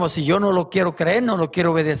 Es como si yo no lo quiero creer, no lo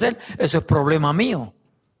quiero obedecer, eso es problema mío.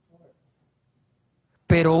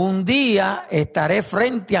 Pero un día estaré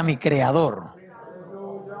frente a mi Creador.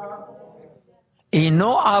 Y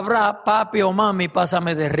no habrá papi o mami,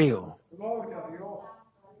 pásame de río.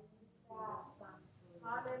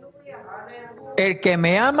 El que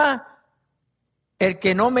me ama, el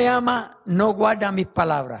que no me ama, no guarda mis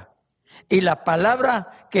palabras. Y la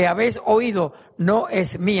palabra que habéis oído no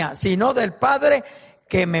es mía, sino del Padre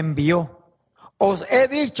que me envió. Os he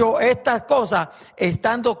dicho estas cosas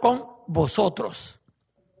estando con vosotros.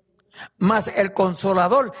 Mas el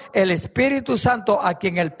Consolador, el Espíritu Santo, a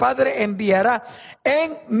quien el Padre enviará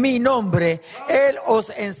en mi nombre, Él os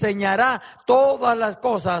enseñará todas las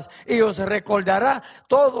cosas y os recordará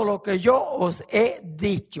todo lo que yo os he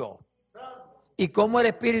dicho. ¿Y cómo el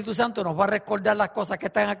Espíritu Santo nos va a recordar las cosas que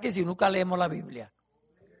están aquí si nunca leemos la Biblia?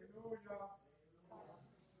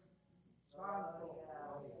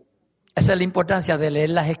 Esa es la importancia de leer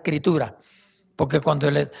las Escrituras. Porque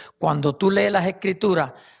cuando tú lees las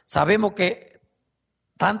Escrituras, sabemos que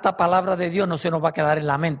tanta palabra de Dios no se nos va a quedar en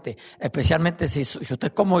la mente. Especialmente si usted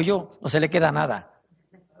es como yo, no se le queda nada.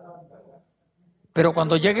 Pero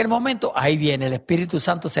cuando llegue el momento, ahí viene, el Espíritu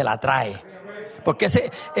Santo se la trae. Porque esa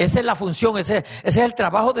es la función, ese es el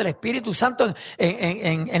trabajo del Espíritu Santo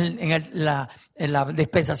en la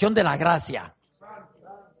dispensación de la gracia.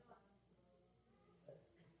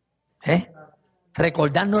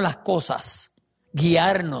 Recordarnos las cosas,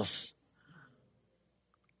 guiarnos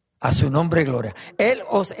a su nombre y gloria. Él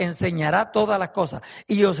os enseñará todas las cosas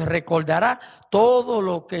y os recordará todo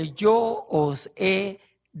lo que yo os he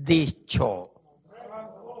dicho.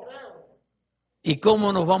 ¿Y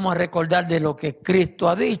cómo nos vamos a recordar de lo que Cristo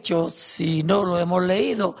ha dicho si no lo hemos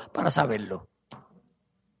leído para saberlo?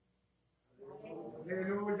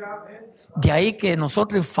 De ahí que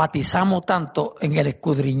nosotros enfatizamos tanto en el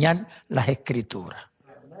escudriñar las Escrituras.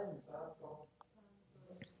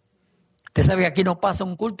 Usted sabe que aquí no pasa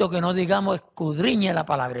un culto que no digamos escudriñe la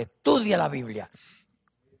palabra, estudie la Biblia.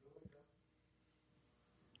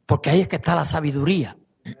 Porque ahí es que está la sabiduría.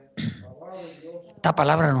 Esta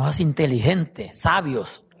palabra nos hace inteligentes,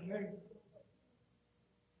 sabios.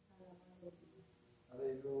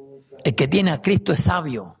 El que tiene a Cristo es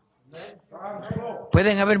sabio.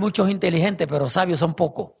 Pueden haber muchos inteligentes, pero sabios son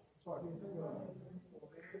pocos.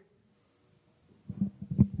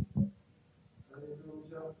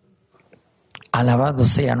 Alabado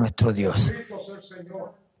sea nuestro Dios.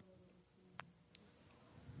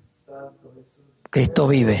 Cristo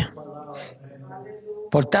vive.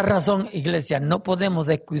 Por tal razón, iglesia, no podemos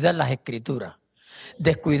descuidar las Escrituras.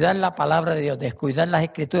 Descuidar la palabra de Dios, descuidar las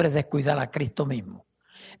Escrituras es descuidar a Cristo mismo.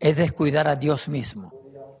 Es descuidar a Dios mismo.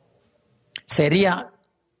 Sería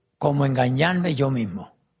como engañarme yo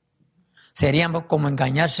mismo. Sería como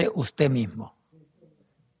engañarse usted mismo.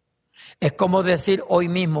 Es como decir hoy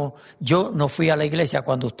mismo, yo no fui a la iglesia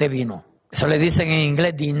cuando usted vino. Eso le dicen en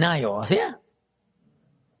inglés denial, ¿así?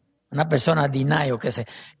 Una persona denial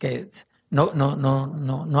que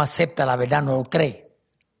no acepta la verdad, no lo cree.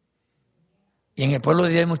 Y en el pueblo de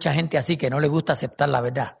Dios hay mucha gente así que no le gusta aceptar la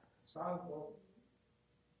verdad.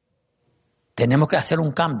 Tenemos que hacer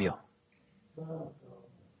un cambio.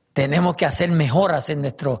 Tenemos que hacer mejoras en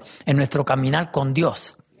nuestro caminar con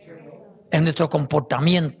Dios, en nuestro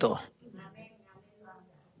comportamiento,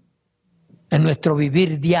 en nuestro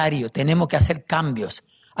vivir diario. Tenemos que hacer cambios,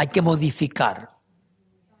 hay que modificar.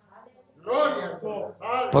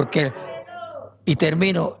 Porque, y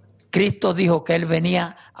termino, Cristo dijo que Él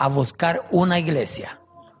venía a buscar una iglesia,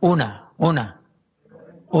 una.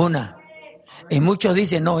 Y muchos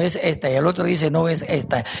dicen no es esta, y el otro dice no es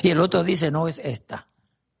esta, y el otro dice no es esta.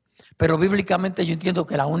 Pero bíblicamente yo entiendo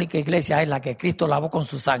que la única iglesia es la que Cristo lavó con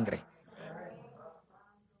su sangre.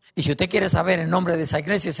 Y si usted quiere saber el nombre de esa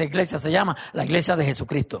iglesia se llama la iglesia de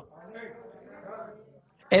Jesucristo.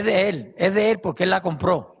 Es de Él porque Él la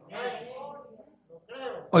compró.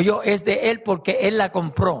 Oye, es de Él porque Él la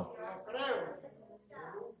compró.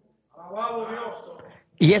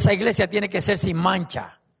 Y esa iglesia tiene que ser sin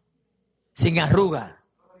mancha, sin arruga.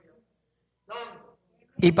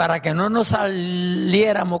 Y para que no nos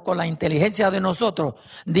saliéramos con la inteligencia de nosotros,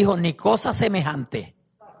 dijo, ni cosa semejante.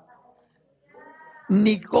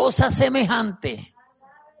 Ni cosa semejante.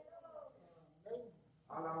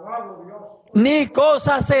 Ni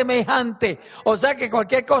cosa semejante. O sea que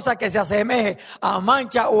cualquier cosa que se asemeje a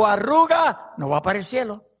mancha o arruga, no va para el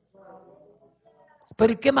cielo.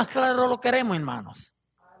 Pero ¿y qué más claro lo queremos, hermanos?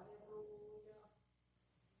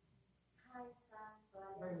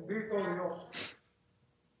 Bendito Dios.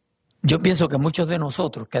 Yo pienso que muchos de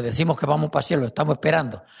nosotros que decimos que vamos para el cielo, estamos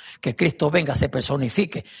esperando que Cristo venga, se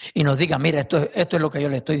personifique y nos diga, mira, esto es lo que yo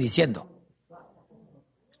le estoy diciendo.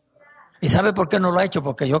 ¿Y sabe por qué no lo ha hecho?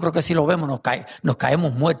 Porque yo creo que si lo vemos nos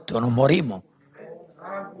caemos muertos, nos morimos.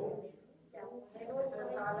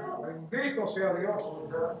 Bendito sea Dios.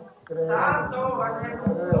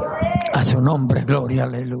 A su nombre, gloria,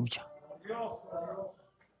 aleluya.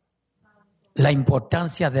 La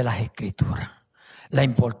importancia de las Escrituras, la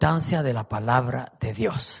importancia de la palabra de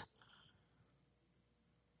Dios.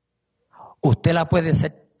 Usted la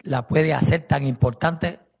puede hacer tan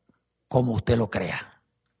importante como usted lo crea.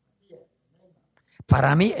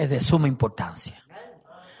 Para mí es de suma importancia.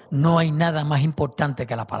 No hay nada más importante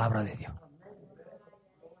que la palabra de Dios.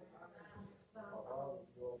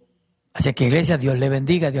 Así que, iglesia, Dios le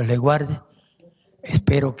bendiga, Dios le guarde.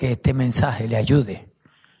 Espero que este mensaje le ayude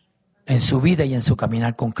en su vida y en su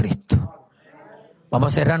caminar con Cristo.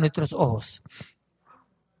 Vamos a cerrar nuestros ojos,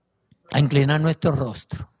 a inclinar nuestro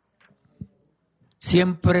rostro.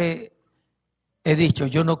 Siempre he dicho,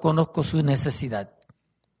 yo no conozco su necesidad.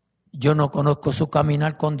 Yo no conozco su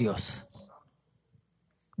caminar con Dios.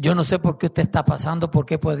 Yo no sé por qué usted está pasando, por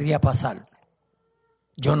qué podría pasar.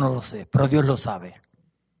 Yo no lo sé, pero Dios lo sabe.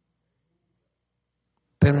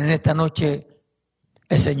 Pero en esta noche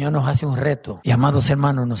el Señor nos hace un reto. Y amados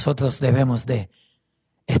hermanos, nosotros debemos de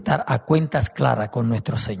estar a cuentas claras con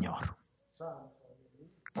nuestro Señor.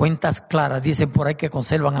 Cuentas claras, dicen por ahí que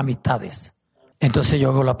conservan amistades. Entonces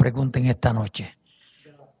yo hago la pregunta en esta noche.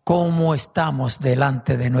 ¿Cómo estamos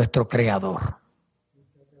delante de nuestro Creador?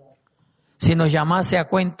 Si nos llamase a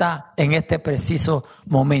cuenta en este preciso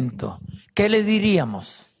momento, ¿qué le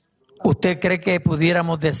diríamos? ¿Usted cree que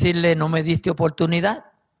pudiéramos decirle, no me diste oportunidad?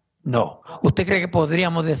 No. ¿Usted cree que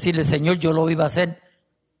podríamos decirle, Señor, yo lo iba a hacer?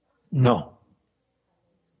 No.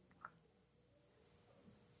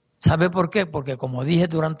 ¿Sabe por qué? Porque como dije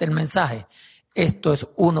durante el mensaje, esto es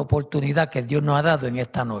una oportunidad que Dios nos ha dado en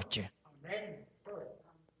esta noche.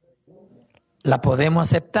 La podemos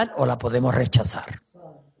aceptar o la podemos rechazar.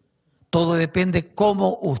 Todo depende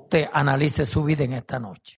cómo usted analice su vida en esta noche.